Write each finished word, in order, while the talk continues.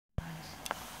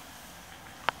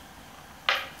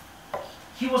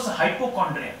He was a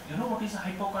hypochondriac. You know what is a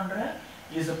hypochondriac?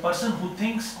 He is a person who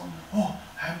thinks, oh,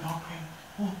 I am not well.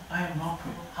 Oh, I am not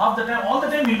well. Half the time, all the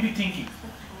time he will be thinking,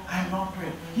 I am not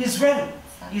well. He is well.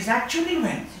 He is actually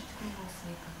well.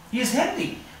 He is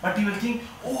healthy. But he will think,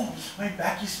 oh, my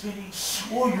back is paining.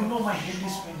 Oh, you know, my head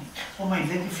is paining. Oh, my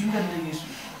leg, finger leg is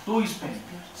paining. Toe is paining.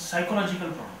 Psychological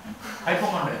problem.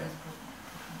 Hypochondria.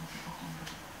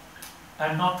 I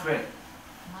am not well.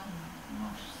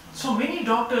 So many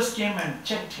doctors came and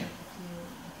checked him.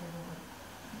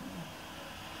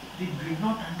 They did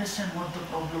not understand what the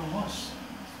problem was.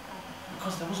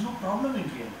 Because there was no problem in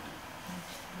reality.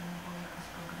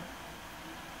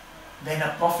 Then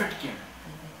a prophet came.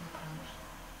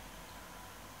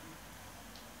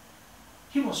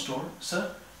 He was told,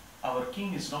 sir, our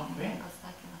king is not well.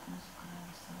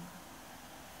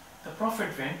 The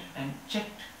prophet went and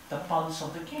checked the pulse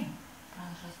of the king.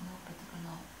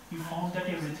 He found that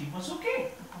everything was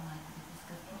okay.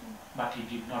 But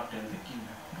he did not tell the king.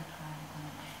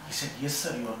 He said, yes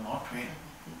sir, you are not well.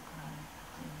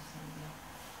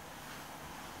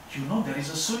 You know there is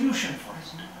a solution for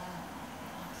it.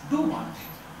 Do one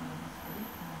thing.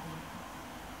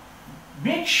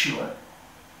 Make sure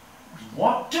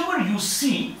whatever you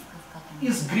see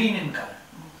is green in color.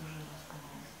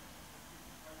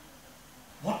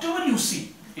 Whatever you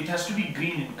see, it has to be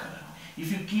green in color.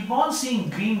 If you keep on seeing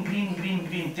green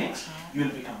things, you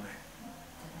will become red.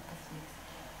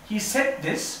 He said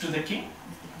this to the king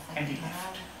and he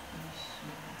left.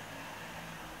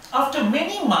 After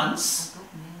many months,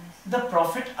 the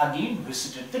prophet again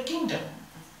visited the kingdom.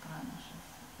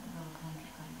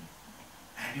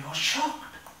 And he was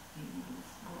shocked.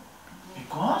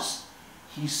 Because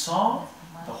he saw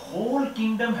the whole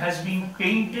kingdom has been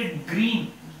painted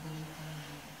green.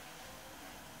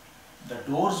 The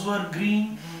doors were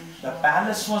green, the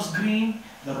palace was green,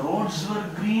 the roads were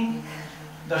green,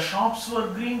 the shops were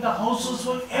green, the houses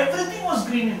were, everything was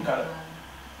green in color.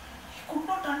 He could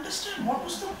not understand what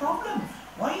was the problem.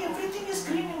 Why everything is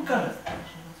green in color?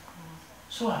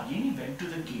 So again he went to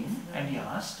the king and he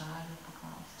asked,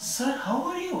 sir, how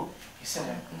are you? He said,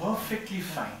 I am perfectly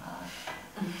fine.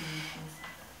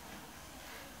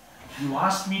 You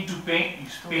asked me to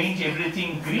paint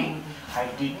everything green. I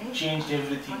did change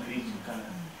everything green in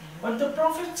color. But the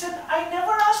prophet said, I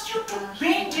never asked you to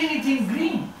paint anything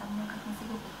green.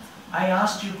 I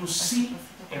asked you to see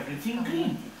everything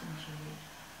green.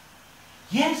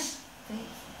 Yes.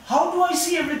 How do I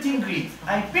see everything green?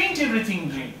 I paint everything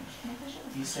green.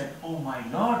 He said, oh my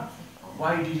Lord,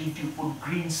 why didn't you put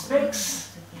green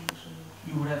specks?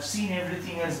 You would have seen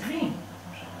everything as green.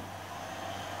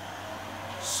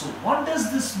 So what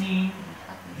does this mean?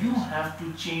 You have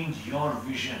to change your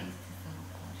vision.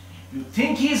 You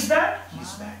think he is bad? He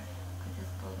is bad.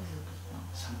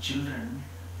 Some children,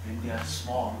 when they are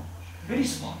small, very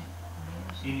small,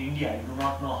 in India, I do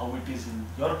not know how it is in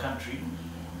your country,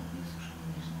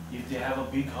 if they have a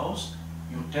big house,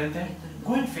 you tell them,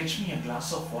 go and fetch me a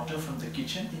glass of water from the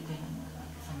kitchen.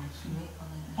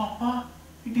 Papa,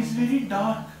 it is very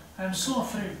dark. I am so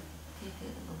afraid.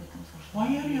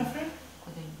 Why are you afraid?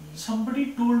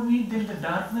 Somebody told me that in the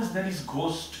darkness there is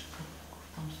ghost.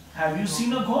 Have you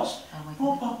seen a ghost?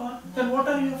 No, Papa. Then what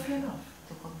are you afraid of?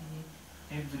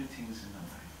 Everything is in the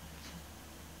mind.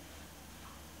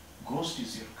 Ghost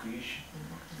is your creation.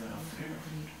 You are afraid of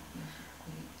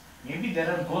it. Maybe there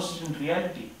are ghosts in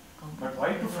reality. But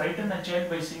why to frighten a child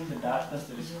by saying the darkness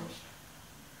there is ghost?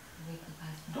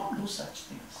 Don't do such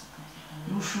things.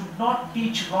 You should not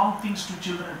teach wrong things to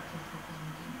children.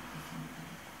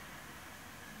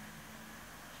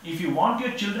 If you want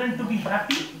your children to be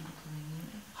happy,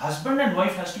 husband and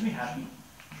wife has to be happy.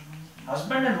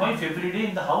 Husband and wife every day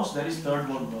in the house there is third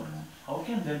world war. How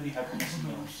can there be happiness in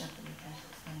the house?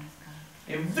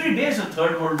 Every day is a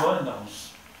third world war in the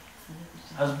house.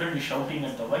 Husband is shouting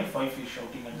at the wife, wife is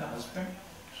shouting at the husband.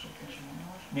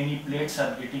 Many plates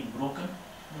are getting broken.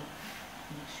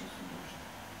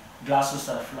 Glasses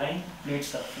are flying,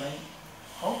 plates are flying.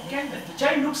 How can that? The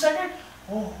child looks at it,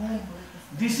 oh,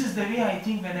 this is the way I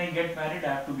think when I get married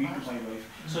I have to be to my wife.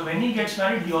 So when he gets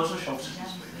married, he also shouts at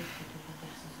his wife.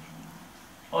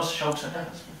 Or shouts at her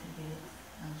husband.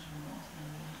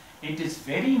 It is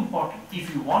very important.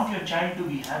 If you want your child to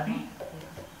be happy,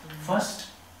 first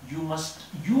you must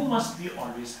be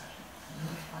always happy.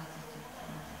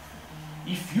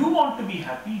 If you want to be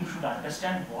happy, you should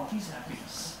understand what is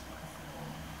happiness.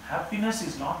 Happiness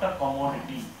is not a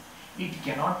commodity. It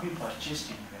cannot be purchased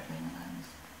anywhere.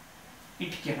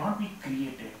 It cannot be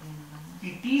created.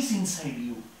 It is inside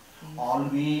you.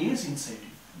 Always inside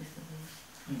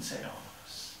you. Inside all of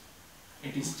us.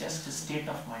 It is just a state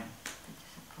of mind.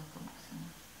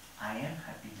 I am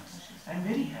happiness. I am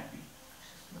very happy.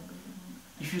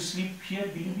 If you sleep here,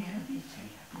 will you be happy? Very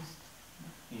happy.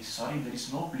 Hey, sorry, there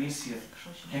is no place here.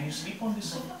 Can you sleep on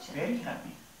this sofa? Very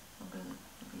happy.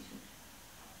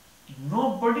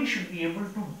 Nobody should be able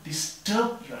to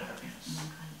disturb your happiness.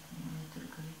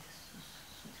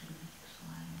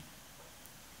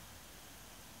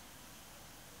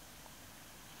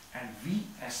 And we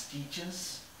as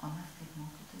teachers,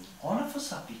 all of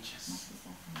us are teachers.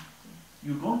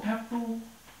 You don't have to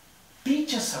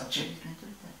teach a subject,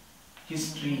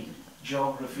 history,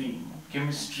 geography,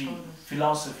 chemistry,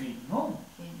 philosophy. No.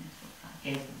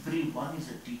 Everyone is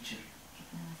a teacher.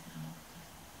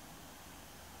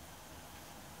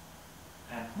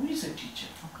 And who is a teacher?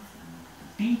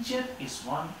 Teacher is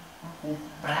one who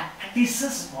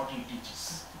practices what he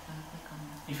teaches.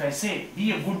 If I say,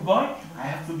 be a good boy, I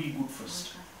have to be good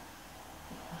first.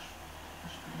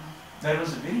 There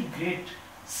was a very great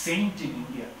saint in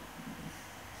India,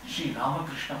 Sri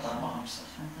Ramakrishna Paramahamsa.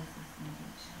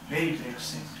 Very great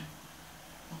saint.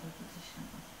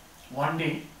 One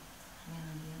day,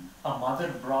 a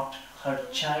mother brought her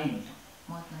child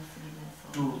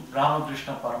to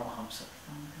Ramakrishna Paramahamsa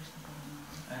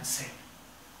and said,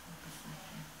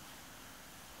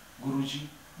 Guruji,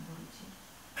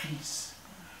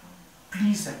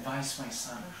 please advise my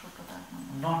son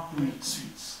not to eat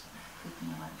sweets.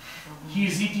 He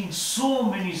is eating so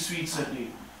many sweets a day.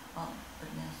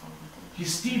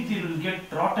 His teeth will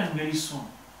get rotten very soon.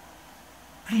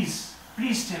 Please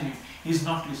tell him. He is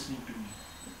not listening to me.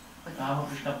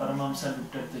 Ramakrishna Paramahamsa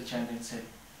looked at the child and said,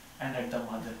 and at the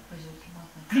mother,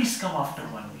 please come after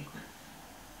 1 week.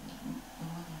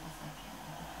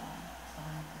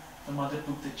 The mother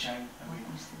took the child away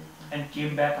and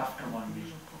came back after 1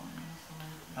 week.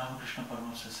 Ramakrishna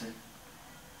Paramahamsa said,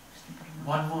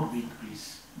 1 more week,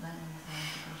 please.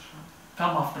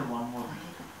 Come after 1 more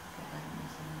week.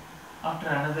 After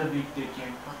another week they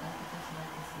came.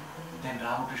 Then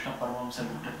Ramakrishna Paramahamsa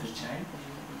looked at the child,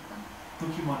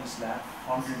 took him on his lap,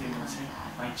 fondled him and said,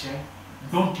 my child,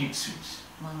 don't eat sweets.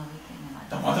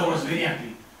 The mother was very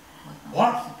angry.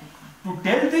 What? To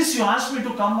tell this you asked me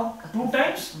to come 2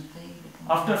 times?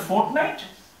 After fortnight?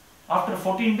 After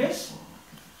 14 days?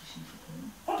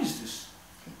 What is this?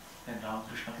 Then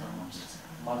Ramakrishna Paramahamsa said,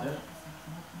 Mother,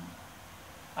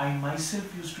 I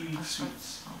myself used to eat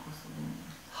sweets.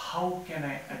 How can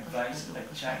I advise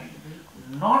a child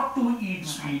not to eat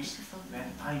sweets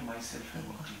when I myself am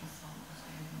eating?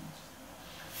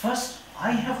 First,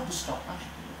 I have to stop it.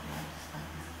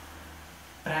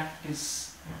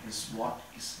 Practice is what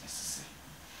is necessary.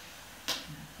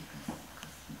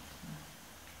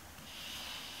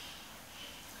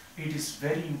 It is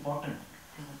very important.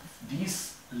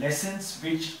 These lessons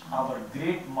which our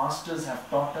great masters have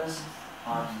taught us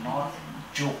are not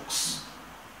jokes.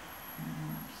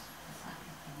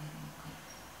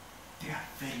 They are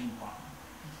very important.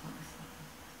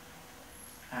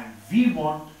 And we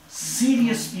want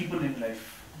serious people in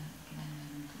life.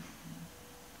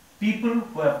 People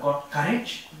who have got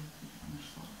courage,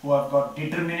 who have got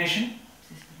determination,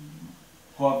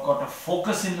 who have got a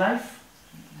focus in life.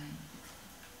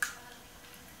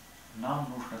 Нам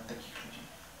нужны таких людей.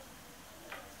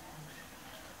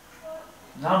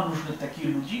 Нам нужны такие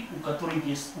люди, у которых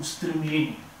есть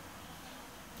устремление,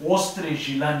 острое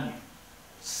желание,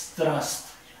 страсть,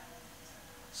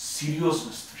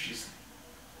 серьезность в жизни.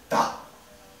 Да,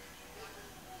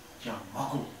 я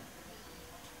могу.